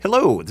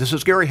Hello, this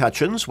is Gary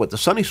Hutchins with the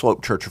Sunny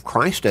Slope Church of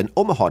Christ in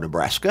Omaha,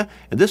 Nebraska,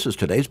 and this is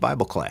today's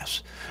Bible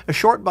class. A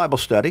short Bible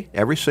study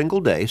every single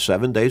day,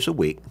 7 days a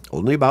week,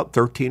 only about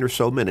 13 or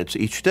so minutes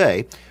each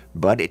day,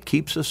 but it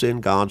keeps us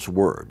in God's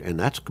Word, and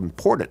that's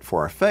important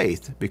for our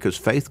faith because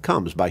faith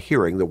comes by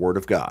hearing the Word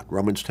of God.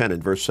 Romans 10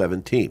 and verse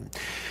 17.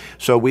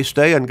 So we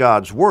stay in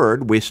God's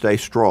Word, we stay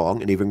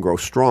strong and even grow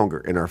stronger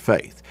in our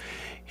faith.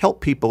 Help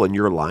people in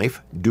your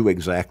life do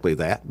exactly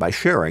that by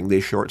sharing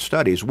these short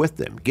studies with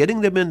them,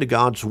 getting them into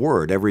God's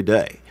Word every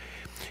day.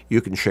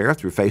 You can share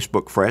through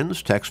Facebook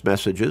friends, text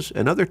messages,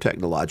 and other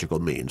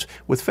technological means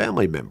with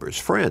family members,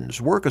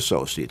 friends, work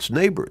associates,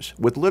 neighbors,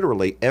 with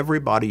literally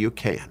everybody you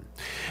can.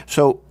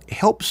 So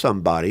help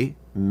somebody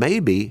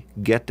maybe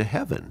get to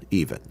heaven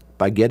even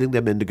by getting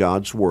them into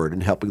God's Word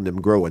and helping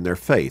them grow in their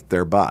faith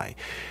thereby.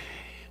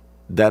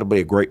 That'll be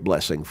a great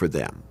blessing for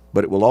them.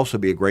 But it will also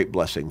be a great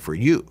blessing for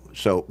you.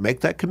 So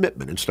make that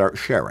commitment and start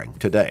sharing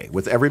today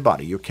with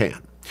everybody you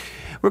can.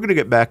 We're going to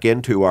get back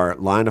into our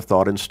line of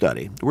thought and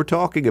study. We're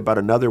talking about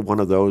another one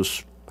of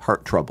those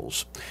heart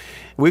troubles.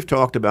 We've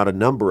talked about a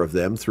number of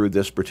them through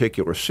this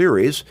particular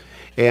series,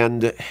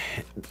 and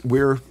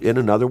we're in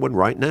another one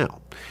right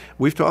now.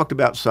 We've talked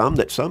about some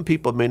that some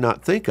people may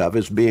not think of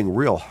as being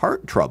real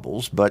heart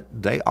troubles, but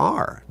they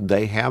are.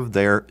 They have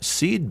their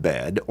seed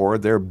bed or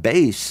their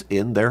base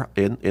in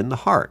the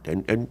heart.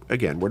 And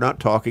again, we're not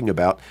talking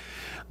about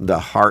the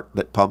heart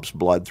that pumps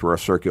blood through our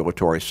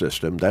circulatory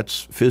system.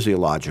 That's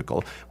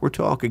physiological. We're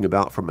talking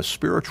about from a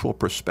spiritual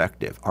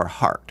perspective, our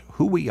heart,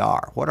 who we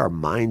are, what our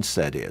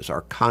mindset is,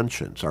 our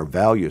conscience, our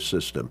value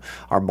system,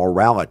 our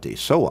morality,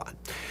 so on.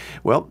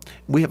 Well,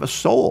 we have a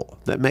soul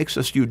that makes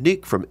us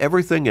unique from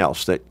everything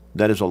else that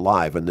is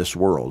alive in this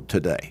world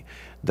today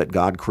that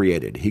God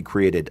created. He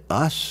created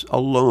us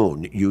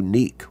alone,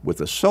 unique with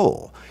a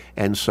soul.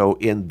 And so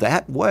in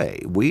that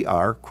way, we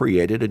are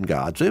created in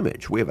God's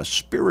image. We have a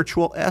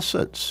spiritual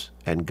essence,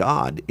 and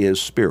God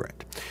is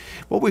spirit.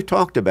 Well, we've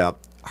talked about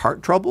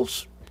heart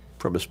troubles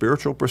from a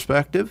spiritual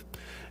perspective,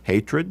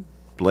 hatred,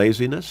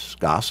 laziness,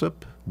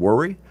 gossip,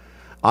 worry,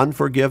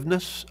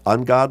 unforgiveness,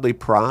 ungodly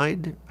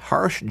pride,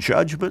 harsh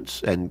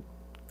judgments, and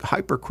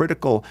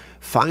hypercritical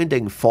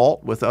finding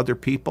fault with other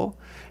people.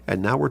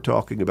 And now we're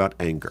talking about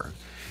anger.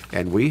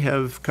 And we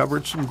have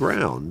covered some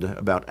ground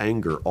about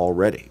anger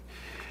already.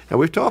 And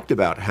we've talked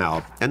about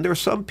how, and there are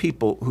some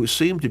people who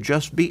seem to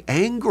just be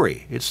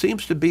angry. It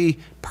seems to be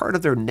part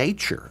of their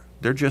nature.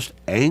 They're just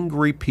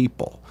angry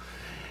people.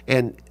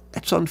 And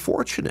it's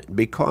unfortunate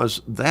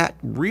because that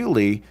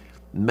really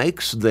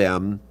makes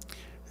them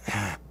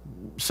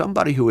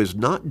somebody who is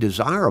not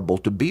desirable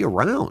to be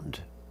around.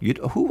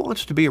 Who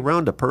wants to be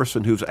around a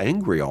person who's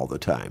angry all the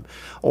time?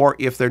 Or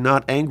if they're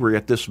not angry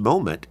at this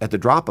moment, at the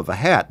drop of a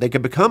hat, they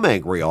can become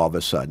angry all of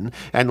a sudden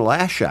and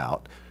lash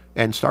out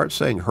and start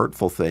saying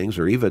hurtful things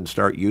or even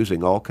start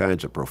using all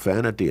kinds of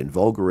profanity and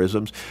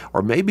vulgarisms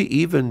or maybe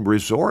even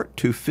resort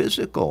to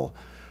physical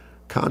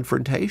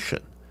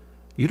confrontation.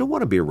 You don't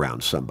want to be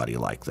around somebody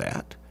like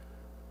that.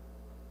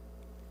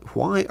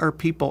 Why are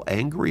people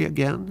angry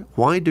again?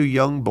 Why do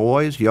young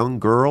boys, young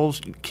girls,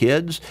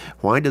 kids,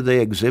 why do they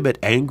exhibit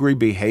angry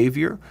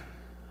behavior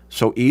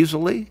so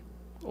easily?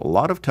 A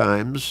lot of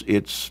times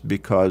it's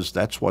because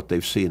that's what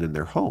they've seen in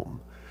their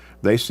home.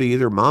 They see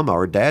either mama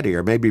or daddy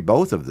or maybe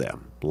both of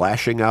them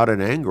lashing out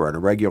in anger on a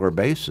regular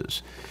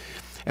basis.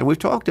 And we've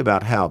talked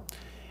about how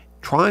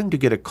trying to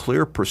get a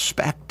clear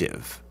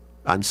perspective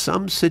on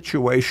some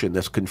situation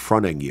that's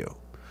confronting you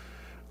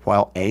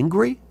while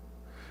angry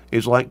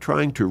is like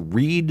trying to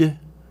read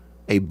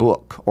a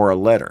book or a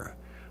letter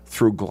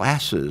through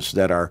glasses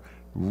that are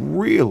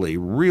really,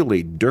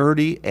 really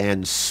dirty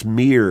and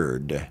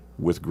smeared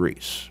with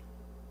grease.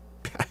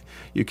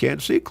 You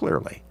can't see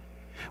clearly.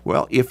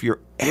 Well, if you're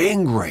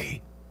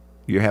angry,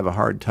 you have a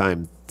hard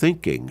time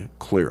thinking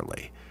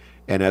clearly.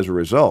 And as a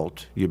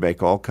result, you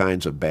make all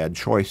kinds of bad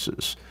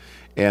choices.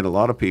 And a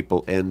lot of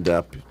people end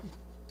up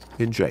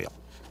in jail.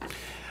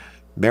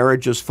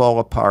 Marriages fall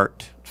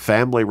apart.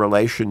 Family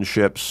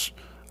relationships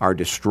are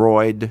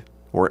destroyed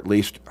or at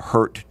least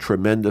hurt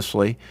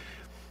tremendously,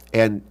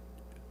 and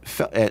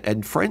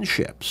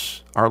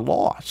friendships are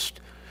lost.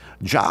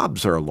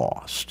 Jobs are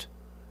lost.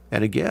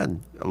 And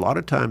again, a lot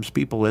of times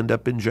people end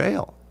up in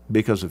jail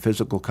because of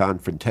physical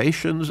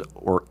confrontations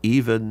or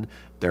even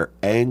their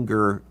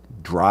anger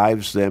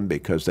drives them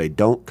because they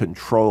don't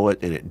control it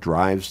and it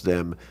drives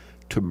them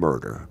to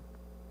murder.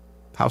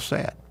 How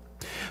sad.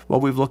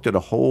 Well, we've looked at a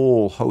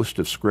whole host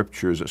of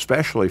scriptures,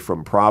 especially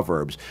from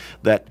Proverbs,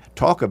 that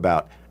talk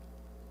about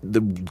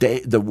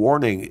the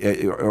warning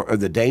or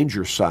the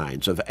danger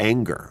signs of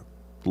anger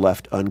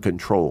left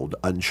uncontrolled,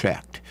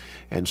 unchecked.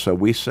 And so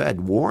we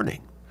said,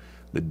 warning,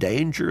 the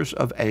dangers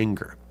of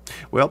anger.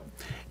 Well,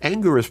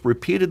 anger is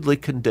repeatedly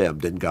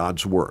condemned in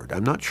God's Word.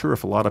 I'm not sure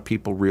if a lot of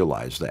people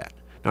realize that.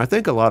 Now, I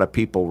think a lot of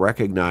people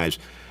recognize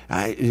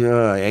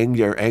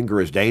anger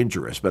is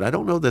dangerous, but I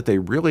don't know that they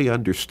really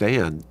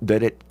understand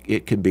that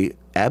it can be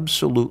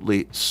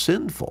absolutely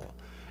sinful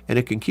and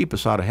it can keep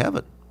us out of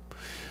heaven.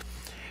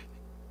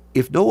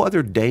 If no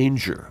other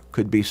danger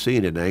could be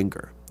seen in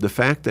anger, the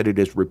fact that it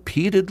is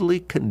repeatedly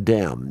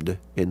condemned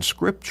in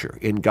Scripture,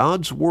 in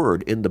God's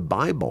Word, in the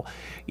Bible,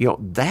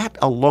 that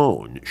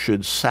alone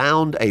should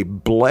sound a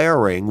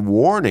blaring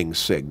warning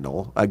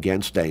signal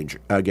against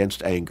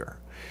anger.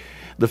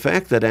 The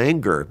fact that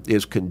anger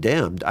is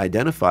condemned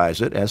identifies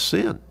it as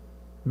sin,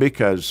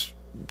 because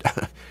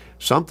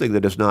something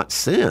that is not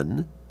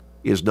sin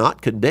is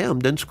not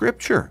condemned in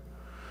Scripture.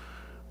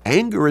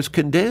 Anger is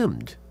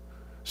condemned.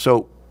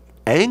 So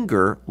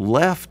anger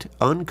left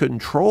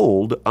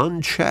uncontrolled,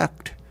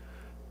 unchecked,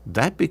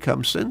 that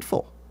becomes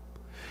sinful.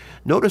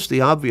 Notice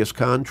the obvious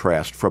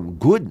contrast from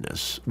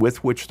goodness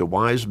with which the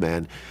wise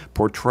man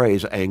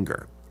portrays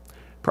anger.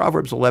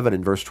 Proverbs 11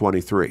 and verse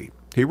 23,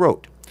 he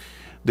wrote,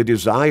 "The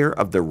desire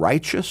of the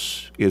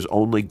righteous is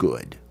only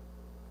good,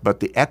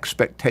 but the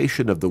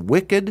expectation of the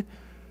wicked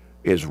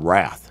is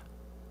wrath."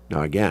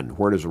 Now again,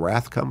 where does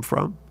wrath come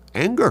from?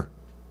 Anger.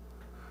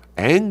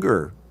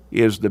 Anger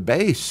is the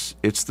base,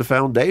 it's the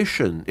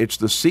foundation, it's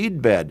the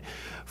seedbed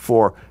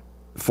for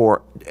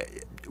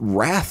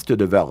wrath to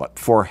develop,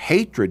 for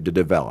hatred to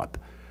develop,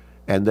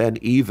 and then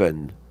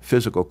even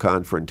physical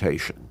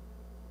confrontation.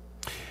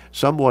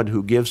 Someone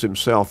who gives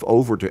himself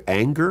over to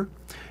anger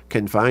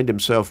can find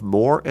himself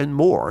more and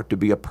more to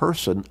be a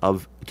person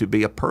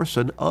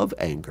of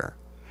anger.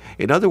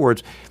 In other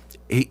words,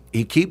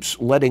 he keeps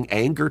letting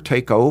anger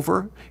take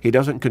over. He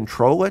doesn't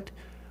control it.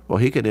 Well,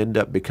 he can end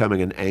up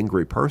becoming an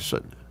angry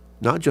person.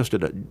 Not just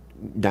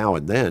now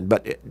and then,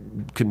 but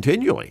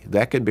continually.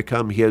 That can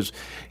become his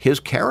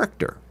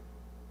character.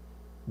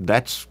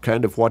 That's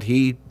kind of what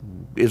he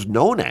is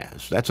known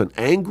as. That's an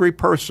angry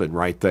person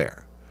right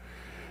there.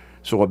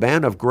 So a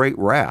man of great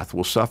wrath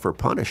will suffer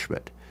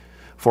punishment.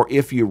 For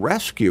if you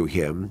rescue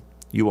him,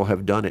 you will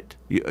have done it.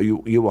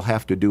 You will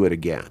have to do it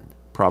again.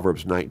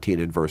 Proverbs 19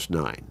 and verse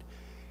 9.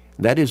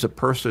 That is a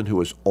person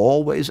who is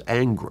always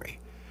angry.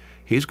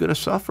 He's going to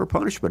suffer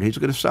punishment. He's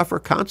going to suffer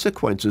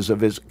consequences of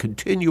his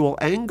continual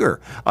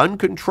anger,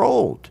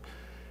 uncontrolled.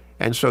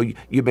 And so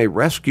you may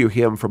rescue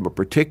him from a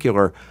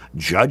particular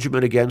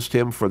judgment against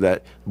him for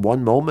that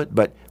one moment,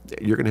 but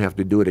you're going to have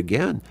to do it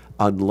again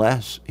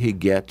unless he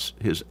gets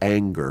his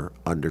anger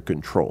under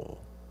control,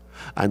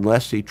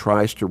 unless he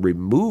tries to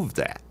remove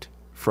that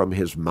from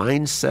his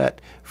mindset,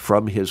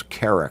 from his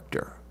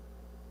character.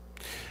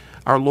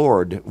 Our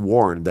Lord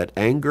warned that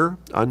anger,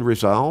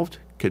 unresolved,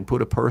 can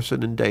put a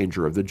person in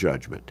danger of the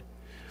judgment.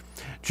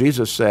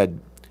 Jesus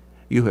said,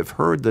 "You have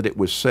heard that it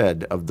was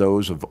said of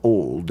those of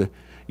old,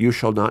 'You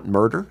shall not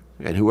murder,'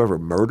 and whoever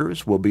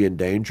murders will be in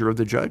danger of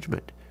the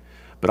judgment.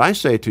 But I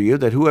say to you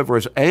that whoever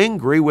is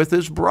angry with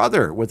his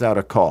brother without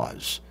a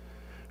cause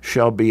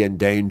shall be in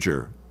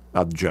danger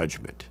of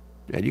judgment."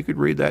 And you could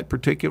read that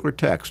particular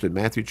text in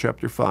Matthew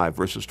chapter 5,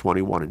 verses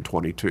 21 and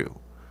 22.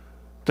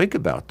 Think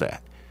about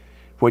that.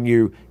 When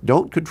you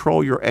don't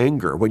control your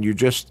anger, when you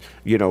just,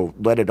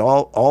 let it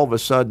all of a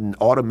sudden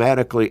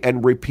automatically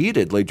and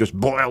repeatedly just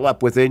boil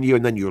up within you,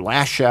 and then you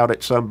lash out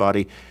at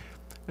somebody,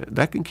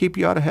 that can keep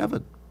you out of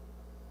heaven.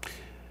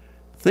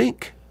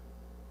 Think,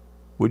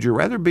 would you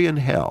rather be in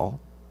hell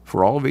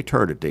for all of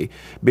eternity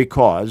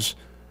because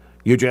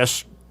you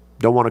just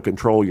don't want to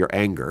control your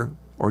anger,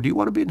 or do you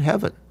want to be in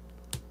heaven?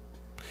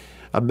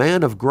 A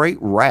man of great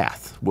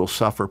wrath will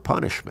suffer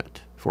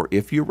punishment, for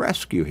if you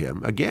rescue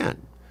him again,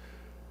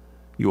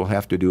 you will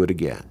have to do it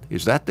again.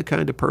 Is that the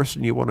kind of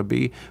person you want to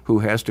be, who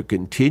has to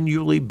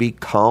continually be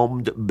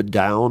calmed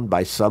down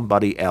by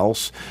somebody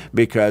else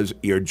because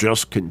you're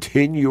just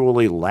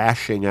continually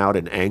lashing out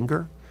in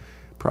anger?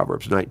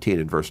 Proverbs 19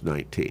 and verse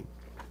 19.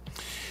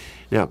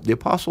 Now, the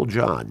Apostle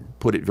John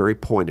put it very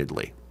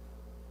pointedly.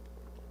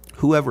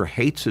 Whoever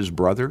hates his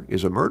brother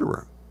is a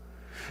murderer.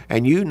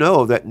 And you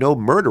know that no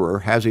murderer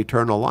has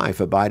eternal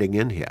life abiding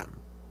in him.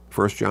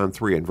 1 John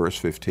 3 and verse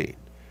 15.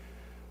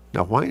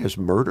 Now, why is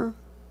murder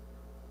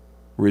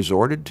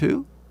resorted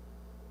to?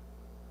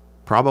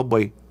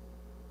 Probably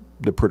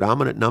the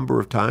predominant number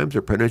of times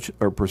or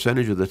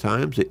percentage of the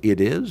times it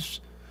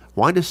is.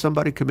 Why does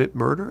somebody commit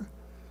murder?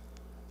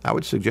 I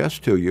would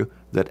suggest to you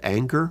that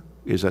anger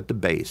is at the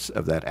base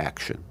of that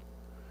action.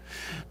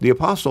 The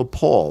Apostle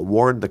Paul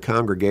warned the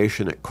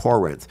congregation at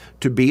Corinth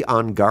to be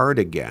on guard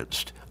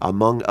against,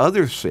 among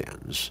other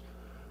sins,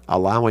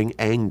 allowing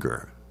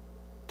anger,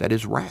 that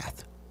is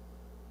wrath,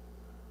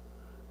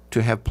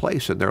 to have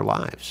place in their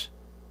lives.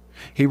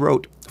 He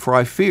wrote, "For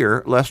I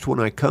fear lest when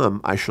I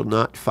come I shall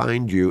not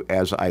find you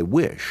as I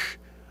wish,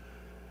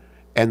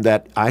 and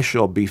that I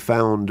shall be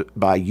found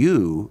by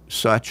you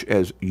such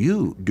as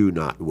you do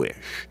not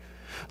wish,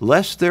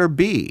 lest there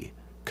be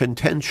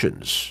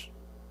contentions."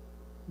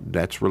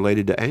 That's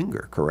related to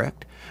anger,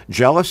 correct?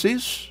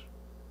 Jealousies,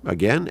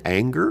 again,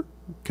 anger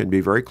can be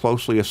very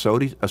closely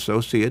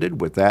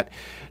associated with that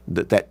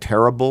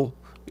terrible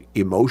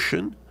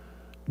emotion,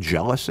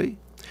 jealousy.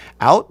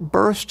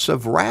 Outbursts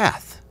of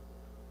wrath.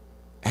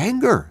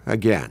 Anger,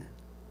 again,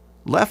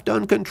 left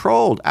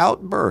uncontrolled,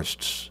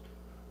 outbursts,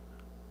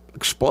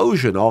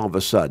 explosion all of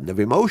a sudden of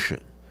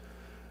emotion,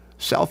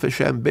 selfish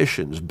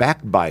ambitions,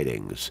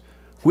 backbitings,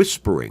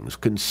 whisperings,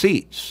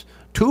 conceits,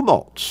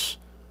 tumults,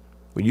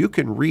 Well, you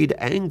can read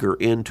anger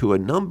into a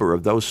number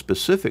of those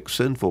specific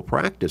sinful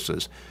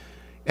practices.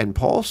 And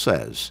Paul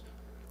says,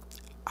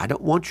 I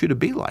don't want you to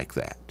be like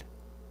that.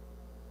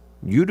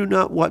 You do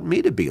not want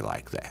me to be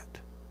like that.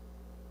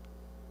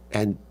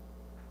 And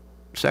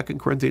 2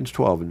 Corinthians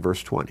 12 and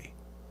verse 20.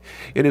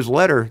 In his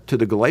letter to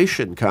the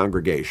Galatian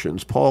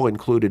congregations, Paul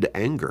included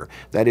anger,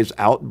 that is,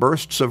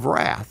 outbursts of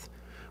wrath,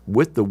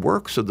 with the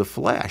works of the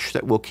flesh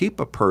that will keep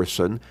a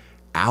person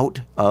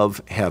out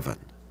of heaven.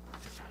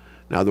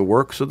 Now, the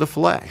works of the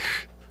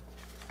flesh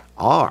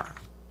are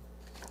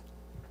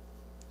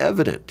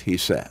evident, he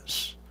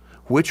says,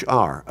 which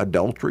are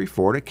adultery,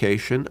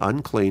 fornication,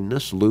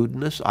 uncleanness,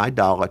 lewdness,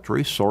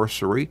 idolatry,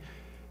 sorcery,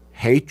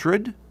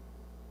 hatred.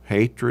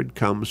 Hatred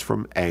comes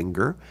from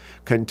anger.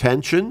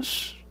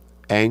 Contentions,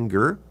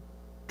 anger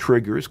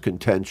triggers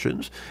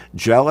contentions.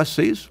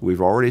 Jealousies,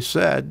 we've already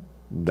said,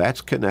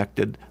 that's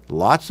connected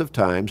lots of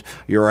times.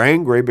 You're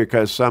angry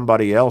because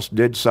somebody else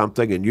did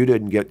something and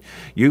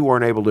you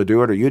weren't able to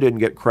do it, or you didn't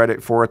get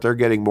credit for it. They're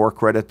getting more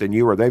credit than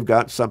you, or they've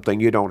got something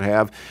you don't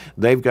have.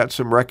 They've got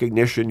some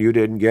recognition you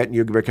didn't get, and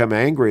you become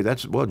angry.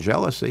 That's, well,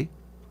 jealousy.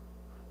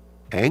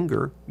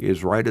 Anger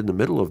is right in the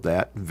middle of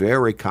that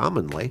very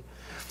commonly.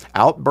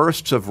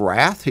 Outbursts of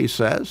wrath, he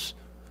says.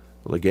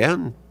 Well,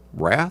 again,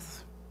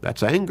 wrath,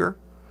 that's anger.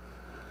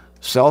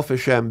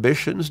 Selfish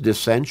ambitions,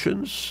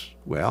 dissensions.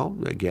 Well,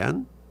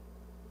 again,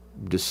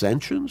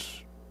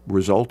 dissensions,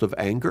 result of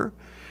anger.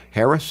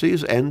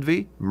 Heresies,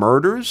 envy,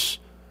 murders,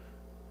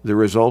 the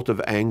result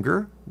of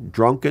anger.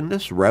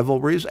 Drunkenness,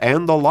 revelries,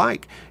 and the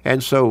like.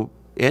 And so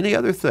any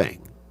other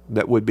thing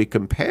that would be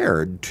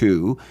compared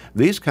to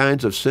these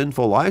kinds of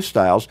sinful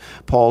lifestyles,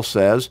 Paul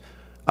says,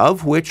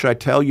 of which I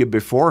tell you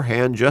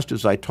beforehand, just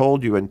as I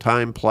told you in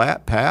time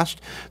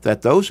past,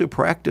 that those who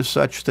practice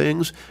such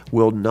things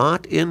will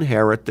not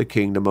inherit the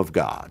kingdom of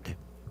God.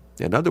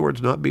 In other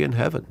words, not be in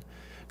heaven.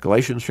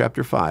 Galatians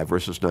chapter 5,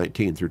 verses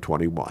 19 through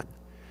 21.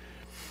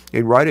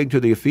 In writing to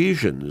the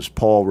Ephesians,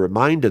 Paul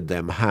reminded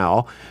them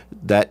how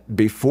that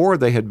before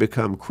they had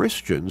become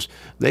Christians,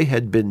 they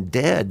had been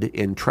dead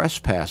in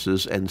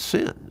trespasses and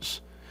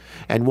sins.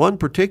 And one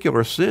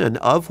particular sin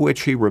of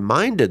which he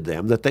reminded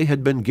them that they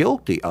had been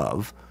guilty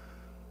of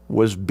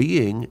was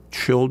being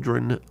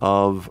children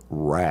of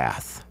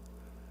wrath.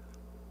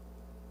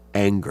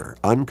 Anger,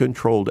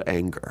 uncontrolled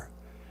anger.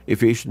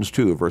 Ephesians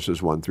 2,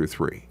 verses 1 through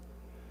 3.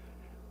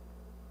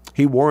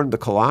 He warned the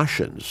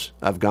Colossians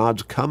of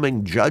God's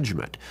coming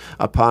judgment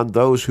upon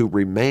those who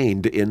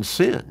remained in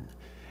sin.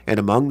 And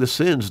among the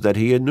sins that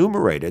he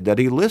enumerated, that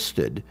he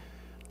listed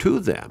to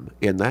them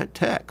in that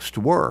text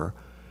were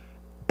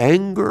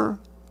anger,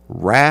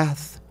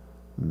 wrath,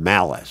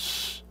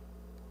 malice.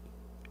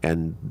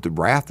 And the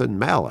wrath and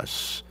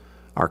malice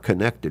are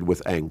connected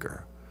with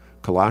anger.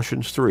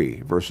 Colossians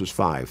 3, verses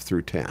 5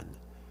 through 10.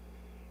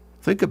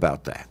 Think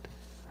about that.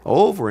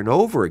 Over and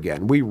over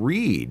again, we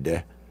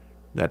read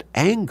that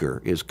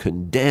anger is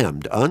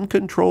condemned.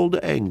 Uncontrolled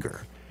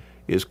anger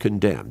is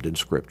condemned in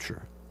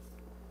Scripture.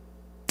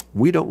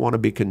 We don't want to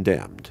be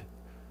condemned.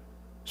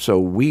 So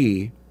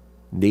we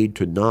need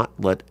to not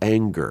let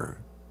anger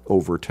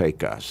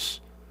overtake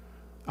us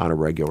on a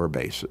regular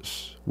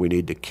basis. We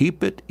need to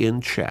keep it in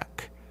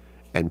check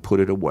and put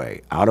it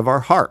away out of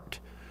our heart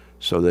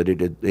so that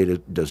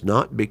it does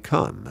not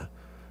become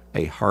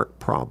a heart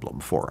problem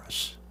for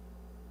us.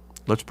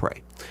 Let's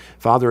pray.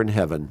 Father in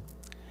heaven,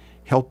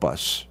 help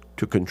us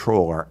to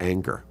control our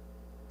anger,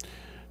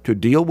 to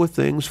deal with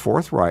things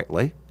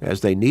forthrightly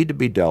as they need to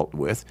be dealt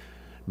with,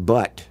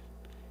 but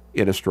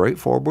in a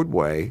straightforward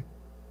way,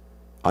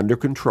 under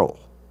control,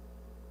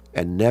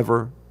 and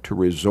never to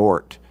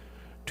resort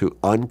to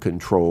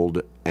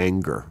uncontrolled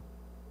anger,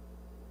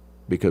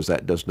 because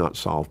that does not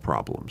solve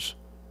problems.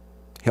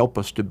 Help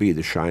us to be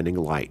the shining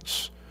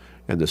lights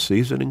and the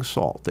seasoning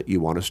salt that you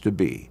want us to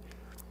be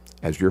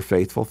as your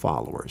faithful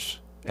followers,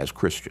 as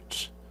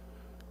Christians.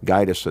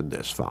 Guide us in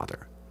this,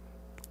 Father.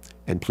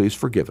 And please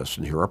forgive us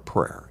and hear our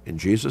prayer. In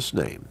Jesus'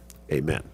 name, amen.